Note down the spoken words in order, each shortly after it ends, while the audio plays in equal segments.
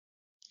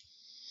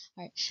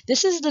Alright,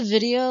 this is the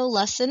video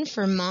lesson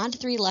for Mod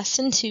 3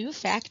 Lesson 2,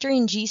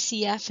 Factoring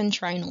GCF and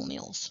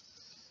Trinomials.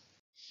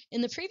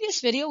 In the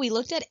previous video, we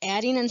looked at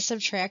adding and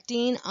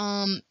subtracting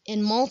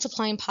and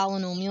multiplying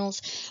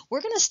polynomials.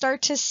 We're going to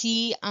start to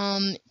see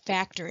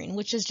factoring,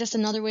 which is just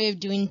another way of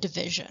doing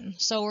division.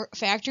 So we're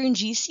factoring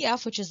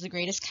GCF, which is the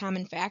greatest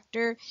common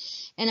factor,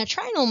 and a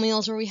trinomial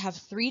is where we have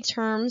three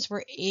terms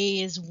where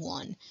A is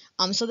 1.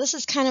 So this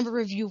is kind of a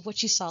review of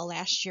what you saw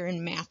last year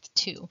in Math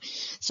 2.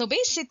 So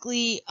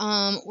basically,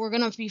 we're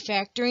going to be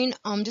factoring,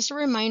 just a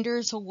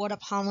reminder to what a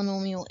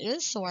polynomial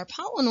is. So our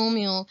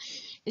polynomial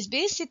is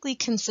basically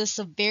consists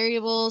of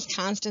variables,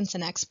 constants,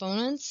 and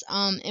exponents.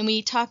 And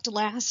we talked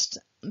last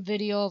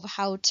video of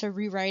how to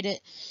rewrite it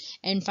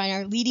and find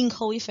our leading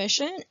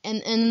coefficient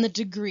and the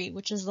degree,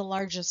 which is the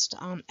largest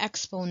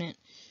exponent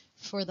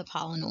for the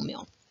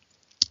polynomial.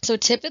 So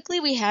typically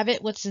we have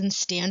it what's in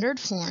standard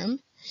form.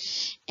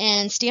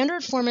 And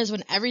standard form is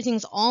when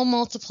everything's all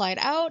multiplied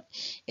out.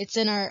 It's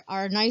in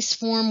our nice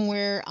form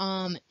where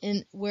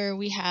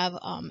we have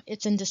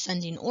it's in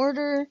descending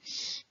order.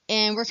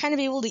 And we're kind of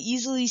able to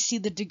easily see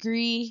the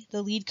degree,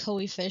 the lead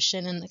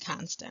coefficient, and the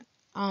constant.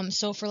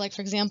 So for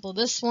example,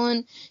 this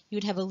one, you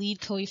would have a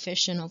lead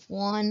coefficient of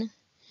 1,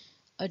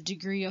 a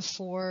degree of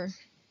 4.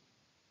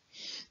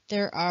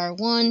 There are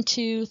 1,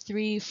 2,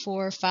 3,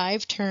 4,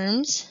 5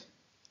 terms.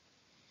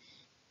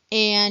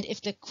 And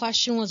if the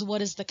question was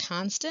what is the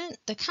constant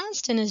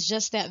is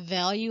just that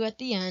value at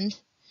the end.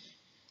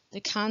 The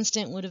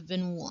constant would have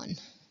been 1.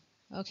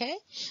 Okay,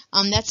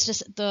 that's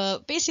just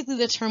basically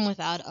the term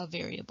without a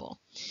variable.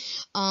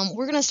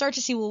 We're going to start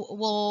to see,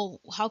 well,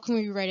 how can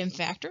we write in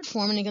factored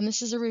form? And again,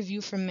 this is a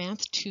review from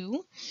Math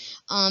 2.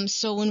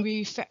 So when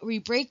we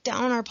break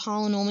down our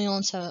polynomial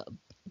into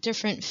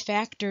different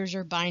factors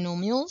or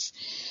binomials,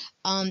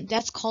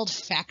 that's called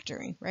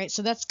factoring, right?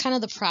 So that's kind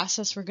of the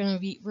process we're going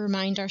to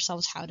remind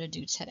ourselves how to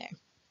do today.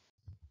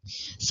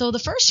 So the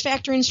first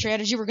factoring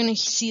strategy we're going to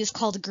see is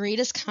called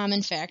greatest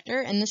common factor,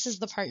 and this is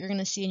the part you're going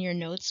to see in your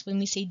notes. When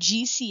we say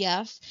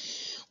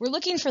GCF, we're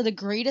looking for the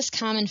greatest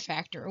common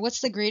factor.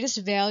 What's the greatest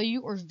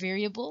value or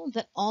variable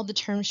that all the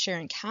terms share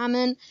in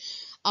common?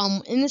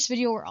 In this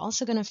video, we're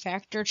also going to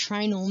factor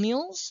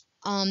trinomials.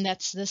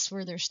 That's this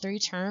where there's 3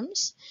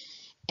 terms.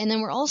 And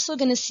then we're also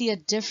going to see a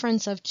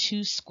difference of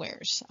 2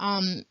 squares,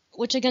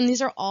 which again,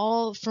 these are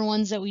all for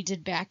ones that we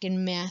did back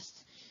in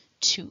Math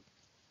 2.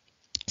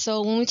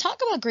 So when we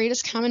talk about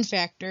greatest common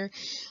factor,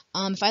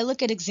 if I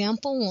look at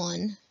example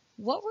 1,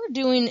 what we're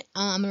doing,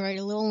 I'm going to write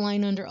a little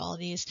line under all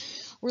these.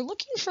 We're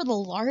looking for the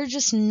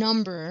largest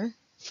number,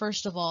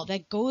 first of all,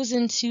 that goes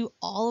into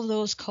all of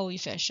those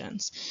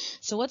coefficients.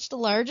 So what's the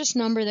largest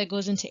number that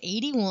goes into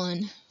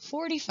 81,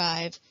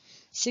 45,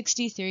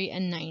 63,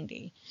 and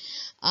 90?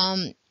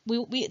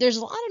 There's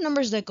a lot of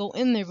numbers that go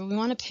in there, but we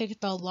want to pick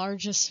the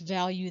largest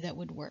value that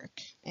would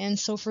work. And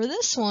so for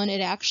this one,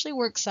 it actually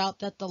works out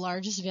that the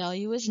largest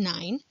value is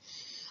 9.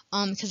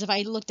 Because if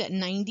I looked at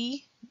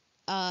 90,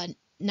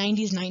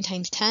 90 is 9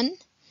 times 10,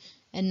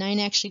 and 9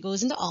 actually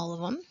goes into all of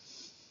them.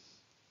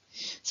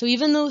 So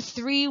even though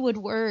 3 would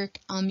work,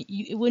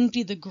 it wouldn't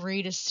be the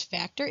greatest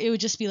factor. It would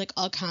just be like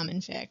a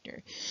common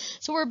factor.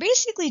 So what we're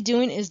basically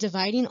doing is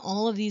dividing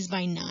all of these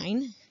by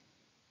 9.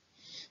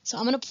 So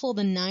I'm going to pull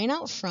the 9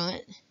 out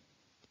front.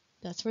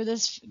 That's where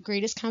this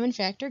greatest common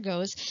factor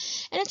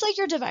goes. And it's like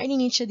you're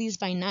dividing each of these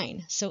by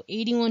 9. So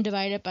 81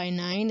 divided by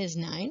 9 is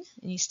 9.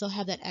 And you still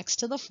have that x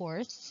to the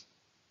 4th.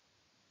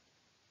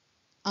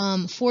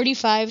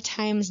 45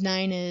 times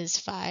 9 is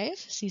 5.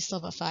 So you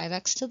still have a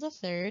 5x to the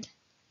 3rd.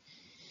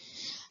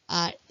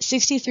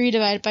 63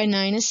 divided by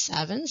 9 is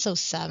 7. So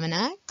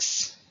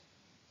 7x.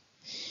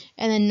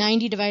 And then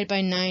 90 divided by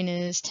 9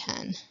 is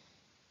 10.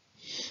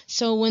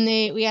 So when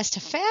we asked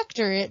to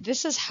factor it,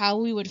 this is how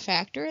we would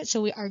factor it.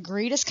 So our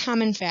greatest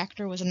common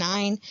factor was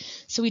 9.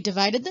 So we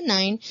divided the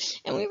 9,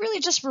 and we really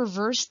just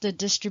reversed the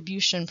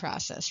distribution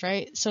process,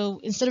 right? So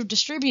instead of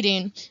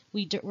distributing,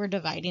 we're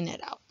dividing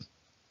it out.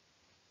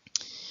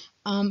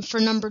 For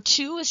number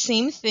 2,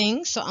 same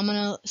thing. So I'm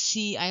going to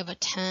see I have a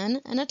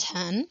 10 and a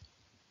 10.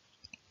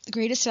 The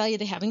greatest value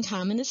they have in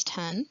common is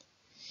 10.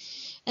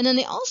 And then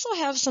they also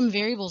have some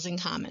variables in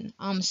common.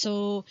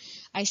 So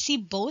I see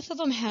both of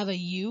them have a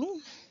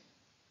u.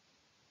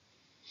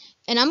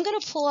 And I'm going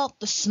to pull out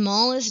the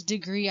smallest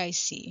degree I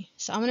see.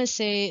 So I'm going to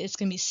say it's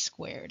going to be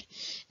squared.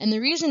 And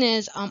the reason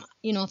is,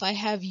 if I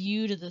have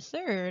u to the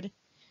 3rd,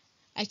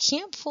 I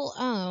can't pull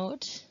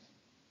out,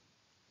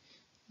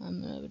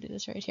 I'm going to do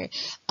this right here.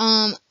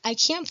 I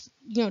can't,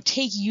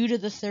 take u to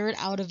the 3rd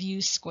out of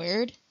u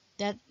squared.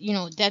 That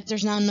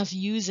there's not enough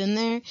u's in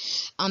there.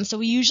 So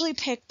we usually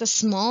pick the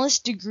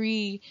smallest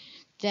degree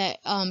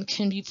that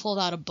can be pulled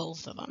out of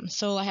both of them.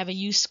 So I have a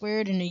u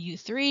squared and a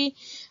u3.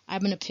 I'm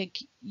going to pick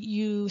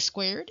u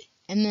squared,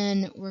 and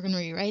then we're going to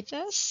rewrite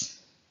this.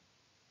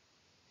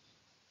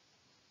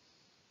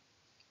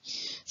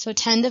 So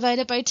 10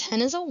 divided by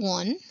 10 is a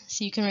 1.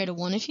 So you can write a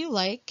 1 if you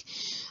like.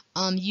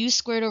 U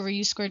squared over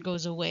u squared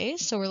goes away,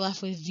 so we're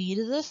left with v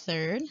to the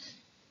 3rd.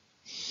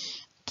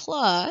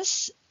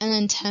 Plus, and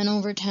then 10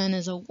 over 10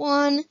 is a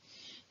 1.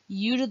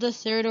 u to the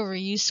third over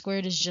u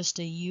squared is just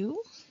a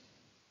u.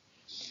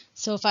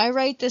 So if I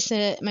write this,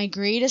 my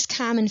greatest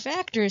common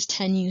factor is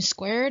 10u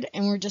squared,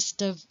 and we're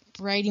just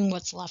writing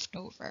what's left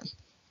over.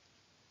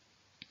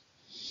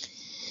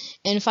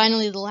 And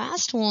finally, the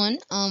last one,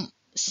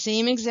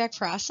 same exact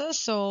process.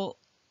 So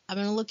I'm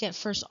going to look at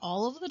first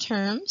all of the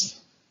terms.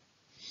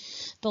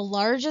 The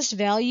largest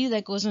value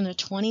that goes into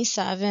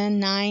 27,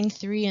 9,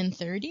 3, and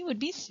 30 would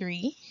be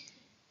 3.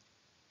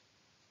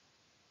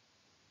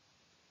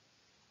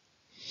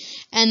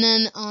 And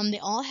then they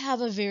all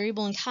have a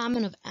variable in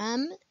common of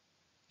m,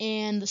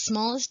 and the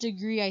smallest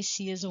degree I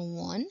see is a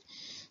 1.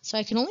 So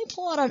I can only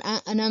pull out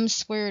an m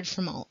squared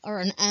from all, or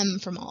an m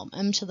from all,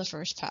 m to the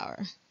first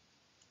power.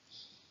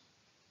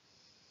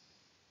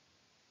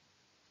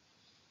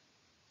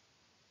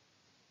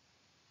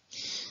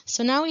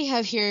 So now we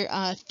have here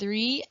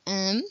 3m,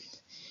 and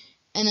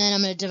then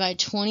I'm going to divide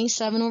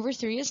 27 over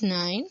 3 is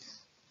 9.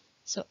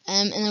 So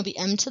m, and it'll be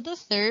m to the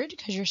third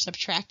because you're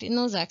subtracting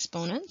those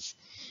exponents,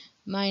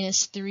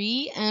 minus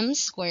 3m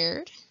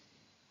squared,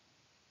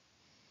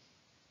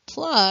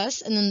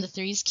 plus, and then the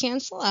 3's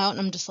cancel out, and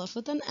I'm just left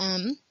with an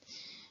m,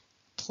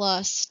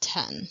 plus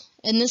 10.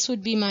 And this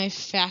would be my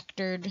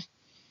factored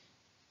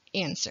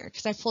answer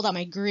because I pulled out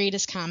my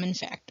greatest common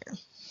factor.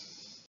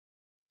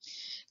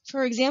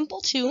 For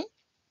example 2,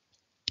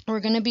 we're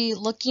going to be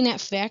looking at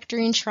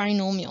factoring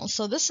trinomials.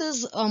 So this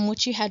is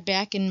what you had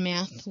back in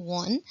Math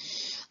 1.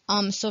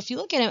 So if you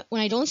look at it,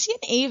 when I don't see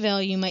an a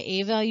value, my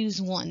a value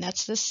is 1.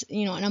 That's this,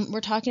 and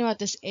we're talking about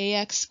this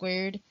ax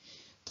squared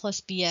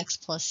plus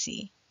bx plus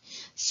c.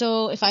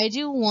 So if I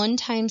do 1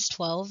 times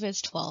 12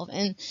 is 12,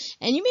 and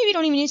you maybe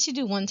don't even need to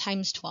do 1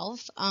 times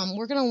 12.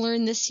 We're going to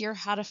learn this year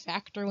how to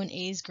factor when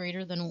a is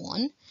greater than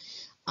 1.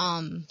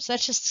 So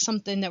that's just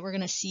something that we're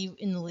going to see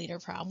in the later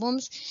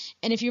problems.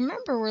 And if you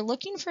remember, we're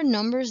looking for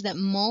numbers that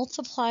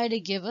multiply to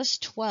give us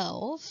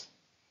 12,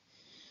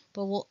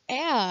 but we'll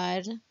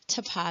add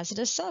to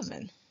positive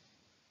 7,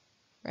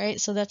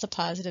 right? So that's a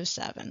positive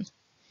 7.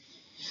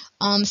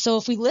 So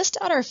if we list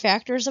out our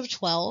factors of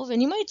 12,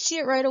 and you might see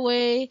it right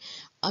away,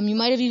 you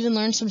might have even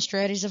learned some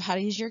strategies of how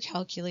to use your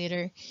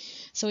calculator.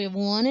 So we have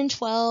 1 and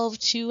 12,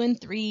 2 and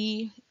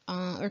 3,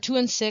 or 2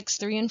 and 6,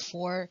 3 and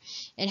 4.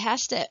 It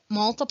has to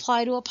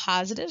multiply to a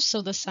positive,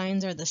 so the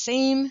signs are the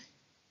same.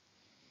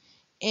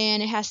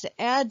 And it has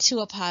to add to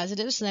a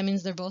positive, so that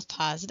means they're both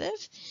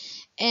positive.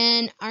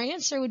 And our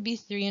answer would be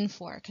 3 and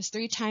 4, because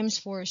 3 times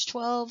 4 is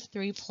 12,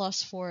 3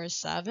 plus 4 is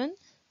 7.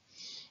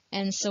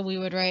 And so we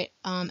would write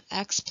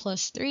x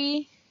plus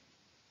 3,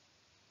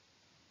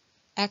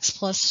 x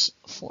plus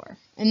 4.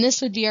 And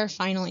this would be our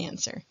final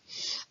answer.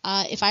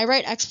 If I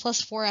write x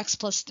plus 4, x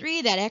plus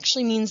 3, that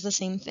actually means the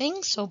same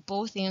thing, so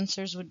both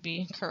answers would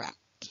be correct.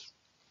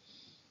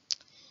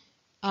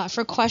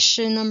 For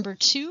question number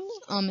 2,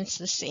 it's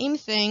the same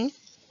thing.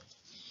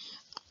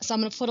 So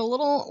I'm going to put a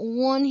little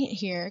 1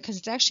 here because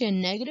it's actually a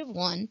negative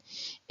 1.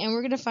 And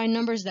we're going to find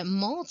numbers that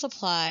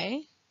multiply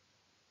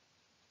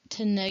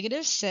to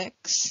negative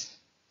 6,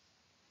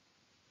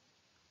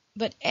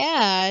 but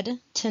add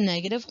to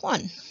negative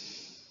 1.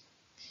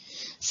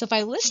 So if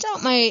I list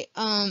out my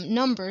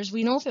numbers,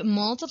 we know if it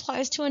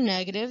multiplies to a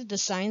negative, the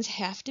signs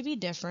have to be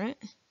different.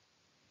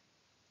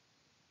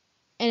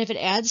 And if it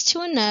adds to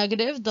a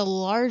negative, the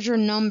larger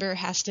number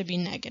has to be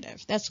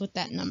negative. That's what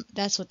that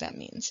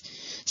means.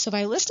 So if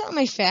I list out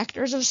my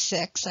factors of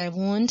 6, I have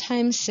 1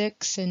 times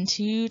 6 and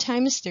 2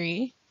 times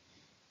 3.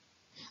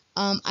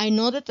 I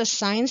know that the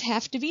signs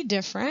have to be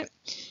different.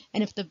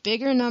 And if the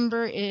bigger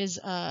number is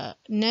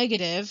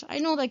negative, I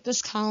know like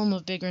this column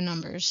of bigger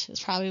numbers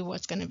is probably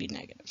what's going to be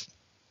negative.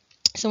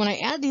 So when I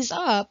add these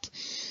up,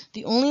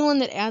 the only one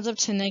that adds up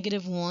to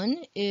negative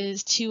 1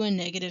 is 2 and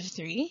negative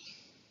 3.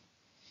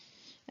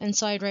 And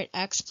so I'd write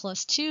x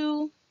plus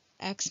 2,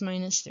 x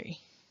minus 3.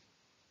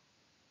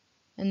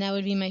 And that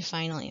would be my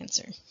final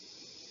answer.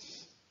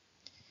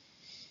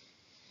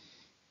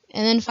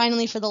 And then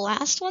finally for the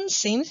last one,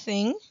 same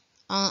thing.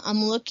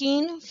 I'm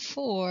looking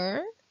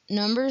for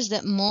numbers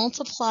that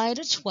multiply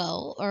to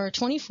 12 or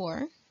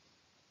 24,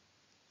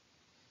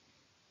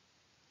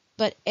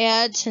 but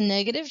add to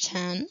negative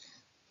 10.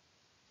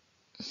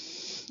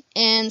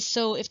 And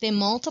so if they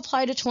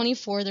multiply to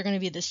 24, they're going to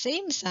be the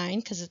same sign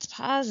because it's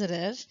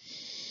positive.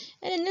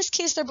 And in this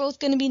case, they're both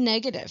going to be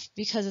negative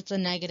because it's a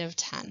negative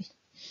 10.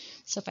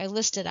 So if I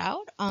list it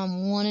out,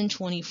 1 and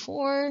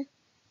 24,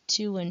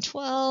 2 and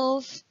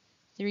 12,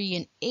 3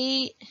 and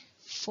 8,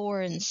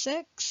 4 and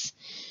 6.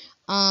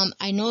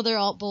 I know they're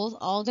both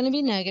going to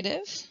be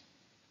negative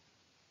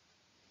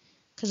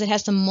because it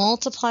has to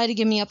multiply to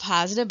give me a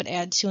positive but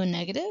add to a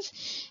negative.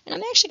 And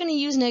I'm actually going to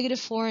use negative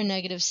 4 and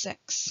negative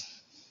 6.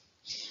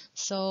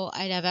 So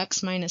I'd have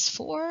x minus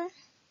 4,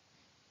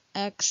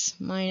 x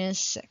minus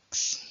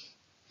 6.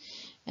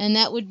 And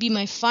that would be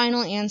my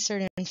final answer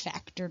in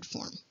factored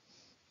form.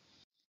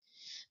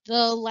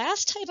 The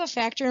last type of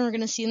factoring we're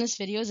going to see in this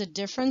video is a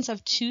difference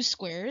of 2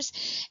 squares.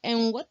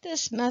 And what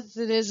this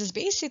method is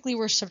basically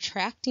we're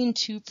subtracting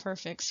 2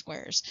 perfect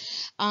squares.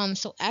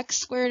 So x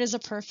squared is a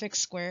perfect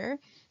square.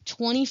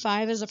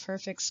 25 is a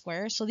perfect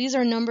square. So these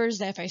are numbers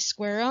that if I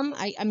square them,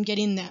 I'm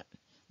getting that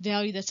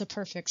value that's a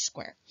perfect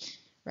square,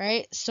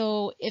 right?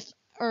 So if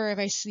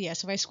I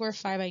square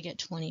 5, I get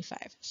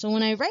 25. So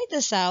when I write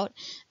this out,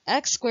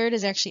 x squared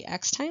is actually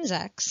x times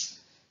x.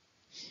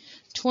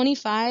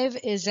 25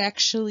 is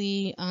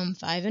actually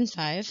 5 and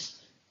 5.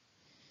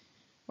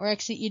 Or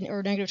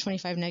negative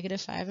 25,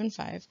 negative 5 and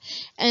 5.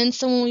 And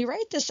so when we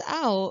write this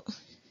out,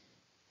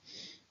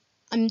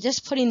 I'm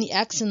just putting the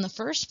x in the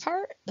first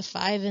part, the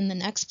 5 in the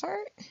next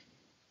part,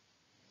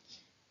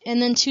 and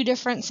then two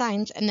different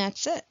signs, and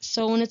that's it.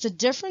 So when it's a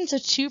difference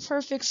of two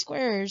perfect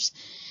squares,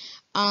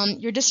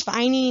 you're just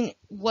finding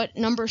what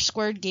number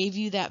squared gave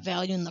you that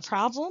value in the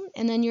problem,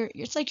 and then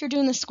it's like you're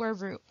doing the square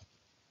root.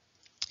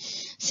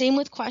 Same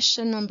with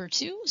question number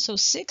 2. So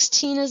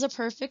 16 is a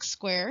perfect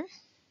square.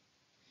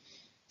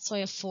 So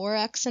I have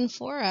 4x and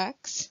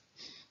 4x.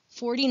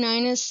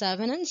 49 is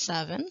 7 and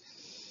 7.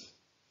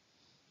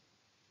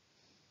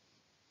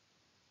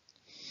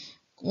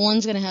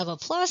 One's going to have a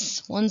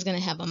plus, one's going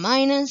to have a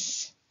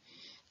minus,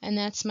 and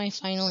that's my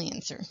final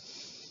answer.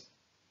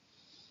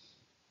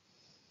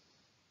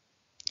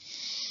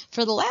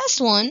 For the last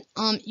one,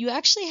 you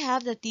actually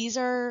have that these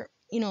are,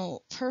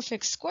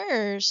 perfect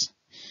squares,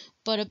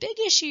 but a big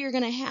issue you're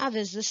going to have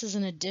is this is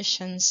an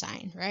addition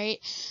sign, right?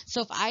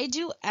 So if I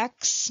do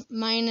x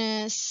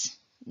minus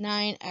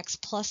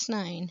 9x plus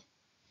 9,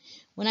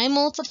 when I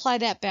multiply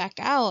that back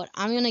out,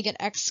 I'm going to get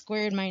x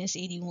squared minus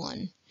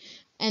 81.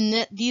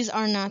 And these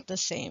are not the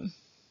same,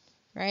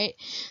 right?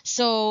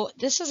 So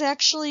this is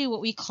actually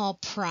what we call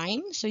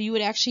prime. So you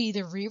would actually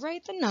either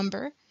rewrite the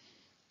number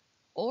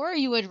or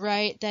you would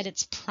write that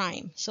it's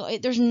prime. So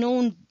there's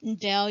no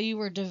value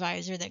or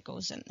divisor that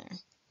goes in there.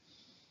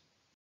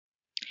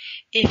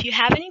 If you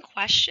have any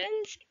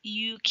questions,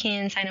 you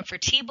can sign up for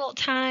T-Bolt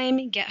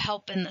time, get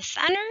help in the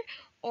center,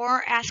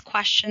 or ask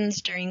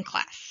questions during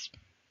class.